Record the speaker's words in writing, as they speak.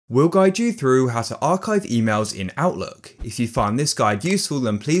We'll guide you through how to archive emails in Outlook. If you find this guide useful,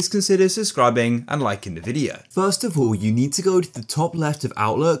 then please consider subscribing and liking the video. First of all, you need to go to the top left of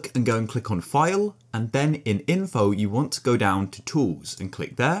Outlook and go and click on File, and then in Info, you want to go down to Tools and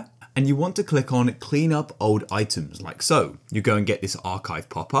click there. And you want to click on Clean Up Old Items, like so. You go and get this archive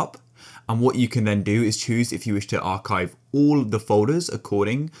pop-up. And what you can then do is choose if you wish to archive all of the folders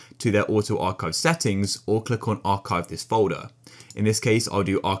according to their auto archive settings, or click on Archive this folder. In this case, I'll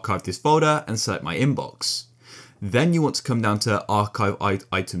do Archive this folder and select my inbox. Then you want to come down to Archive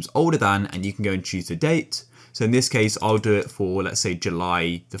items older than, and you can go and choose the date. So in this case, I'll do it for, let's say,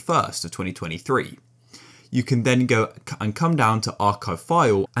 July the 1st of 2023. You can then go and come down to Archive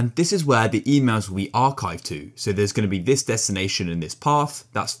File, and this is where the emails will be archived to. So there's going to be this destination and this path.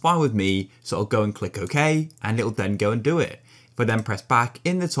 That's fine with me, so I'll go and click OK, and it'll then go and do it. If I then press back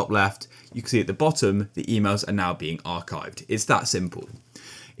in the top left, you can see at the bottom, the emails are now being archived. It's that simple.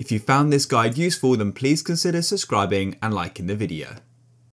 If you found this guide useful, then please consider subscribing and liking the video.